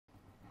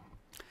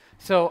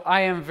So I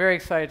am very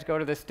excited to go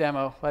to this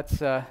demo. Let's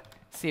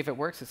see if it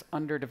works. It's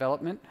under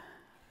development,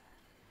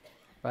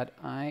 but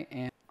I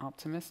am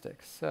optimistic.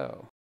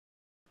 So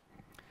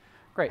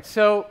great.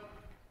 So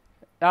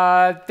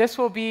this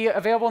will be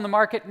available in the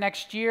market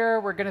next year.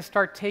 We're going to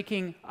start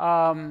taking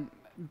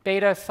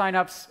beta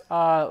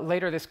signups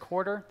later this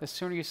quarter. The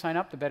sooner you sign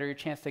up, the better your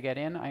chance to get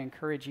in. I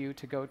encourage you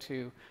to go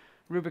to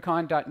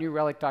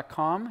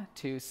rubicon.newrelic.com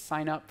to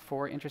sign up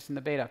for interest in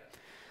the beta.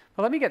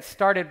 But let me get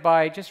started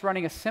by just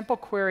running a simple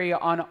query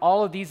on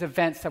all of these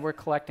events that we're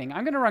collecting.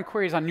 I'm going to run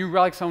queries on New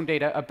Relic's own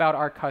data about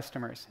our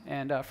customers.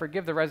 And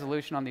forgive the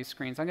resolution on these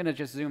screens. I'm going to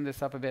just zoom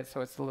this up a bit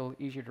so it's a little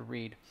easier to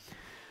read.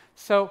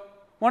 So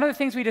one of the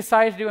things we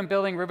decided to do in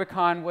building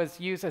Rubicon was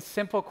use a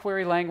simple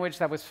query language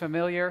that was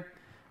familiar.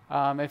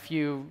 If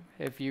you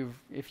know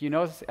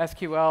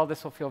SQL,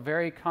 this will feel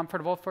very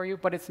comfortable for you.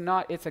 But it's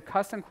not. It's a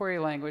custom query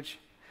language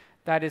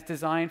that is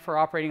designed for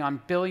operating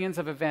on billions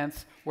of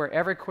events where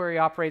every query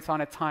operates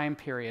on a time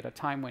period, a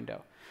time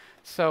window.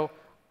 So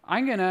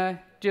I'm going to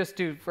just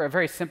do for a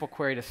very simple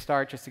query to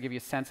start, just to give you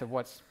a sense of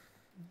what's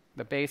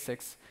the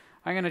basics.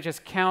 I'm going to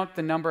just count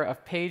the number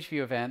of page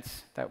view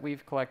events that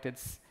we've collected.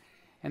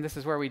 And this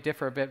is where we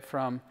differ a bit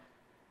from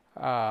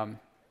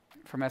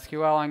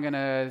SQL. I'm going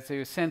to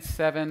do since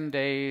 7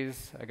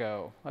 days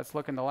ago. Let's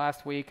look in the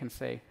last week and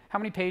say, how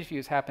many page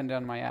views happened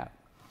on my app?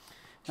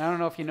 I don't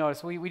know if you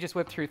noticed, we just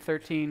whipped through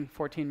 13,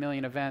 14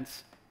 million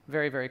events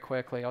very, very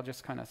quickly. I'll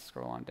just kind of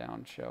scroll on down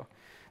and show.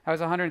 That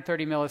was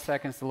 130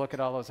 milliseconds to look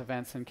at all those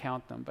events and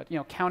count them. But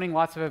counting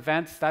lots of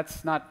events,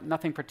 that's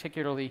nothing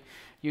particularly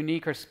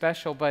unique or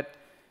special. But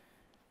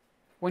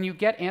when you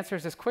get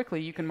answers this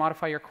quickly, you can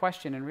modify your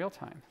question in real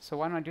time. So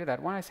why don't I do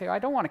that? Why don't I say, I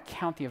don't want to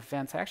count the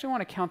events. I actually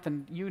want to count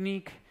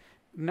the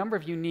number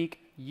of unique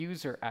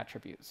user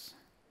attributes.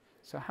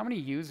 So how many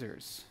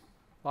users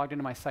logged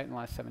into my site in the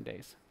last 7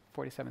 days?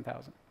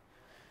 47,000.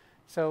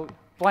 So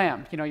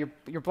blam,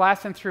 you're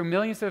blasting through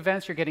millions of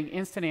events, you're getting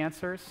instant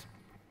answers.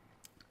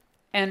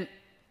 And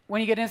when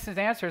you get instant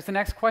answers, the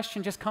next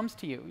question just comes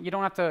to you. You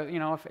don't have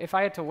to, if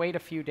I had to wait a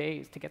few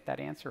days to get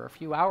that answer, or a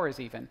few hours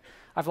even,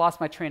 I've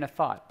lost my train of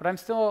thought. But I'm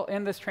still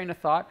in this train of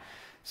thought.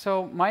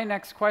 So my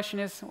next question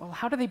is, well,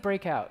 how do they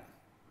break out?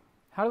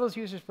 How do those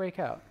users break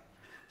out?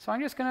 So I'm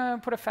just going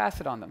to put a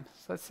facet on them.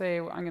 So let's say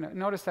I'm going to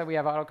notice that we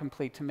have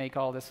autocomplete to make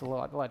all this a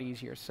lot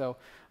easier. So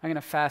I'm going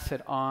to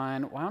facet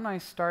on, why don't I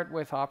start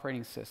with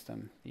operating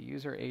system, the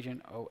user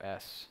agent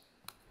OS.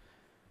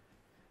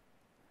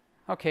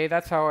 OK,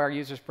 that's how our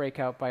users break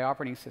out by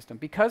operating system.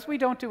 Because we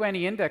don't do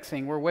any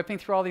indexing, we're whipping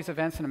through all these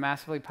events in a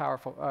massively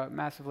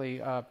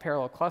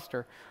parallel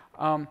cluster.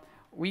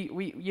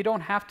 You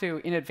don't have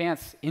to, in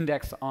advance,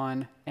 index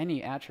on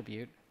any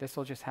attribute. This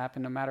will just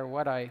happen no matter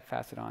what I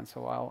facet on.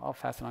 So I'll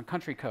facet on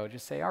country code.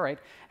 Just say, all right,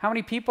 how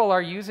many people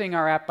are using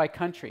our app by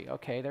country?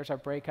 OK, there's our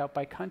breakout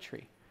by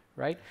country,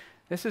 right?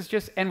 This is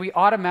just, and we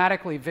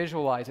automatically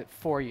visualize it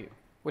for you,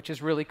 which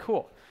is really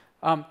cool.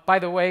 By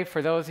the way,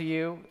 for those of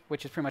you,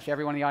 which is pretty much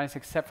everyone in the audience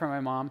except for my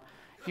mom,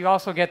 you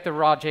also get the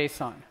raw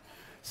JSON.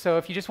 So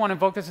if you just want to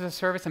invoke this as a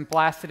service and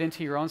blast it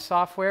into your own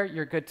software,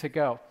 you're good to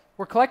go.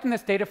 We're collecting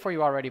this data for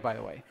you already, by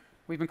the way.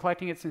 We've been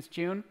collecting it since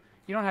June.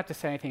 You don't have to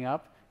set anything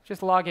up.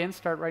 Just log in,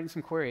 start writing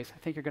some queries. I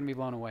think you're going to be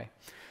blown away.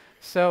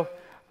 So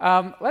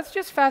let's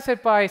just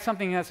facet by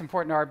something that's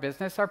important to our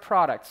business, our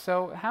product.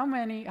 So how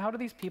do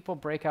these people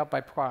break out by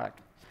product?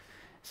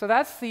 So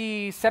that's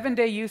the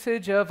 7-day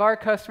usage of our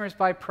customers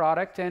by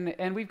product.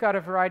 And we've got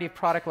a variety of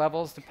product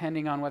levels,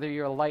 depending on whether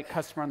you're a light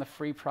customer on the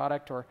free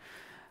product or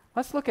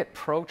let's look at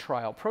Pro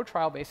Trial. Pro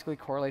Trial basically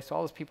correlates to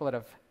all those people that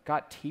have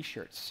got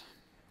T-shirts.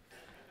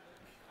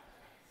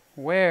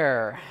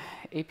 Where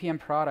APM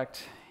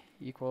product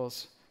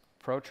equals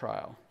Pro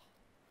Trial.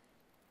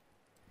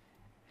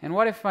 And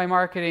what if my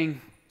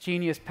marketing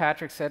genius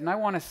Patrick said, and I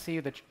want to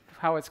see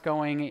how it's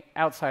going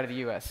outside of the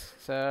US.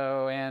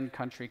 So, and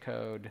country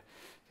code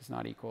does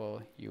not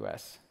equal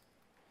US.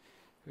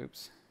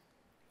 Oops.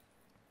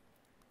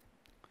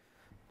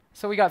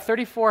 So we got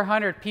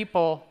 3,400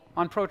 people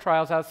on Pro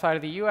Trials outside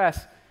of the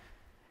US.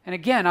 And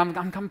again,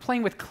 I'm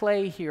playing with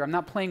clay here. I'm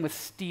not playing with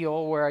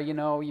steel where,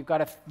 you've got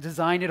to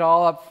design it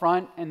all up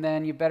front and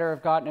then you better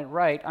have gotten it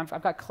right.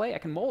 I've got clay. I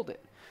can mold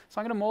it.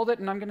 So I'm going to mold it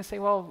and I'm going to say,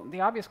 well,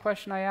 the obvious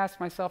question I ask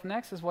myself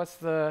next is what's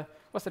the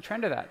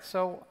trend of that?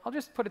 So I'll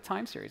just put a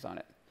time series on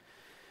it.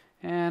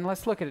 And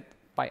let's look at it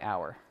by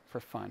hour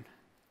for fun.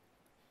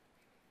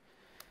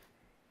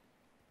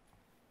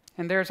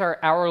 And there's our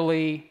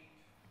hourly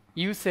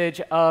usage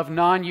of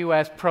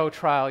non-US Pro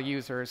Trial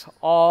users,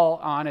 all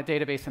on a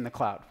database in the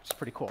cloud, which is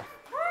pretty cool.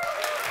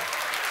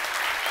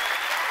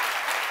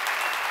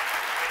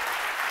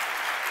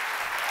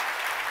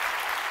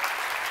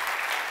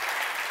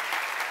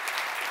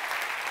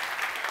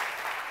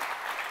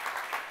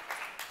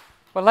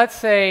 But let's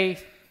say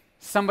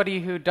somebody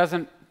who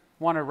doesn't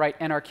want to write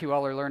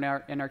NRQL or learn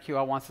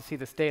NRQL wants to see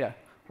this data.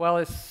 Well,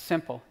 it's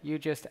simple. You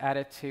just add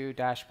it to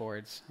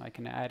dashboards. I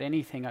can add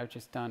anything I've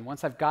just done.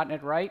 Once I've gotten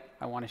it right,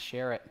 I want to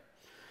share it.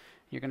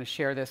 You're going to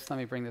share this. Let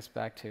me bring this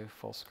back to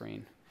full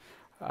screen.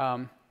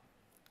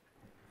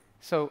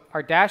 So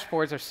our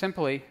dashboards are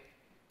simply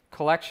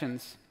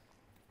collections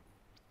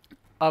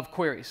of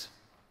queries,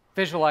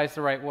 visualized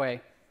the right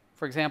way.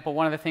 For example,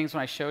 one of the things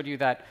when I showed you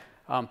that,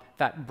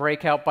 that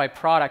breakout by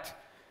product,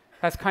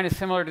 that's kind of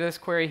similar to this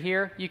query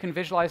here. You can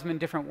visualize them in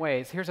different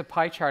ways. Here's a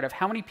pie chart of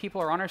how many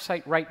people are on our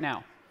site right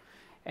now.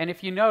 And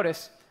if you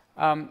notice,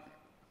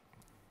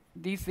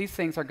 these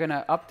things are going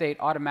to update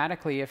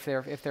automatically if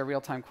they're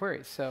real-time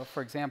queries. So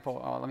for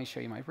example, let me show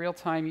you my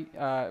real-time,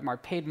 my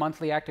paid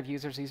monthly active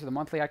users. These are the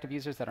monthly active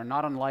users that are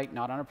not on Lite,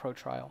 not on a pro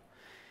trial.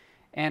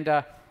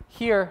 And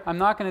here, I'm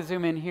not going to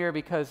zoom in here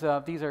because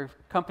these are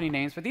company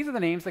names, but these are the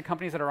names of the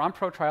companies that are on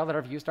pro trial that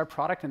have used our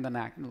product in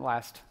the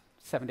last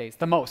 7 days,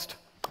 the most.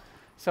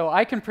 So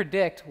I can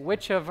predict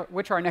which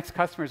our next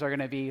customers are going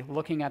to be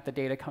looking at the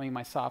data coming in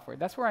my software.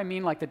 That's where I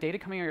mean, like, the data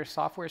coming out of your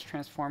software is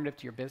transformative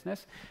to your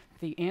business.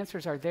 The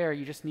answers are there.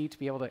 You just need to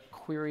be able to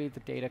query the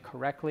data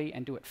correctly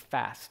and do it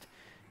fast.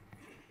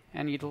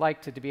 And you'd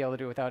like to be able to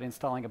do it without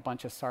installing a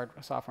bunch of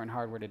software and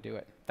hardware to do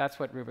it. That's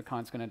what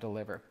Rubicon's going to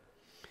deliver.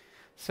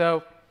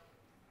 So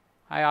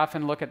I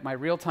often look at my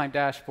real-time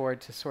dashboard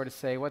to sort of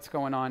say what's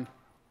going on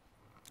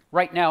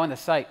right now in the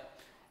site.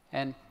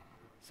 And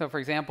so, for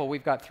example,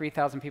 we've got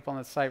 3,000 people on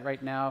the site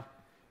right now,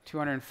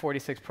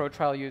 246 pro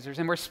trial users.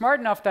 And we're smart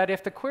enough that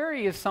if the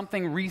query is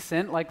something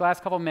recent, like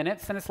last couple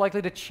minutes, then it's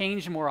likely to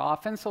change more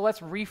often. So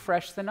let's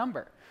refresh the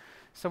number.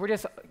 So we're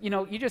just,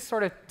 you just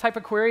sort of type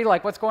a query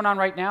like what's going on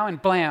right now,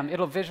 and blam,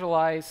 it'll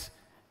visualize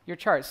your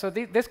chart. So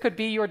this could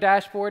be your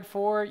dashboard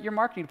for your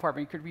marketing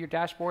department. It could be your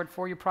dashboard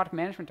for your product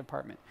management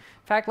department.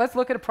 In fact, let's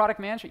look at a product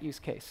management use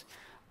case.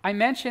 I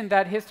mentioned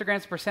that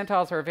histograms and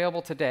percentiles are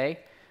available today.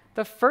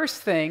 The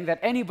first thing that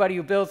anybody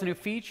who builds a new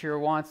feature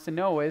wants to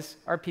know is,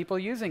 are people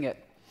using it?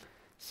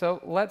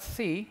 So let's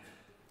see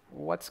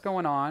what's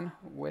going on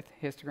with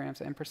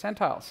histograms and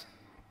percentiles.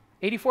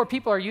 84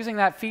 people are using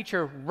that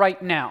feature right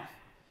now.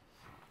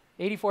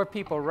 84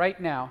 people right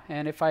now.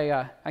 And if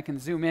I can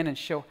zoom in and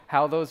show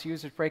how those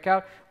users break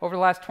out, over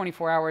the last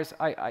 24 hours,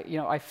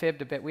 I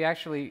fibbed a bit. We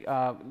actually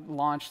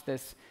launched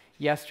this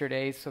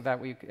yesterday so that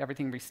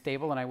everything would be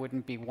stable and I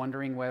wouldn't be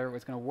wondering whether it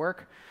was going to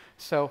work.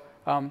 So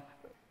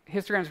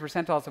histograms and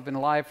percentiles have been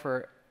live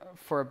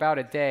for about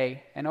a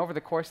day, and over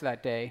the course of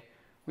that day,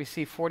 we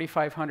see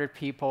 4,500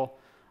 people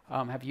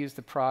have used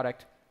the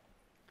product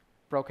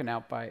broken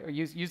out by, or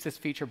used this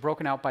feature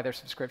broken out by their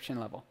subscription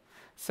level.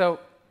 So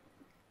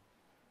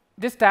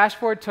this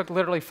dashboard took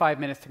literally 5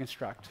 minutes to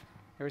construct.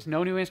 There was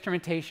no new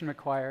instrumentation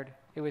required.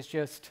 It was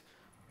just,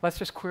 let's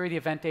just query the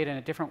event data in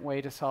a different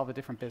way to solve a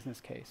different business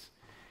case.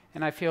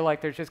 And I feel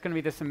like there's just going to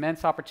be this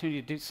immense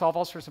opportunity to solve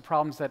all sorts of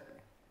problems that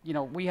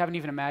we haven't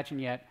even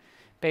imagined yet,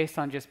 based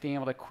on just being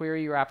able to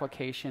query your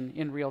application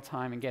in real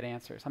time and get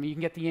answers. I mean, you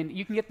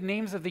can get the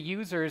names of the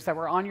users that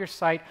were on your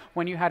site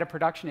when you had a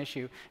production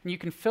issue, and you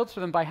can filter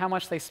them by how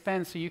much they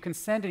spend, so you can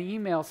send an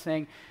email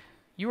saying,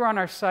 you were on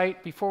our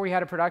site before we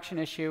had a production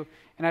issue,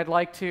 and I'd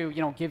like to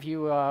give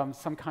you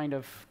some kind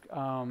of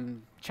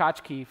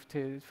tchotchke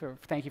to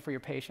thank you for your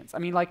patience. I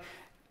mean, like,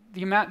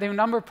 the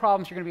number of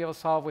problems you're going to be able to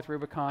solve with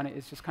Rubicon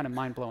is just kind of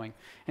mind-blowing.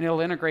 And it'll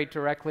integrate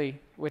directly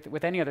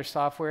with any other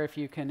software. If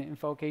you can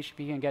invoke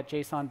HTTP and get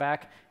JSON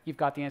back, you've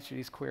got the answer to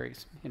these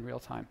queries in real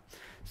time.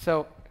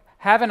 So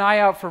have an eye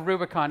out for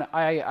Rubicon.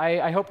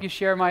 I hope you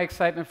share my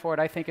excitement for it.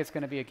 I think it's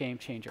going to be a game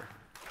changer.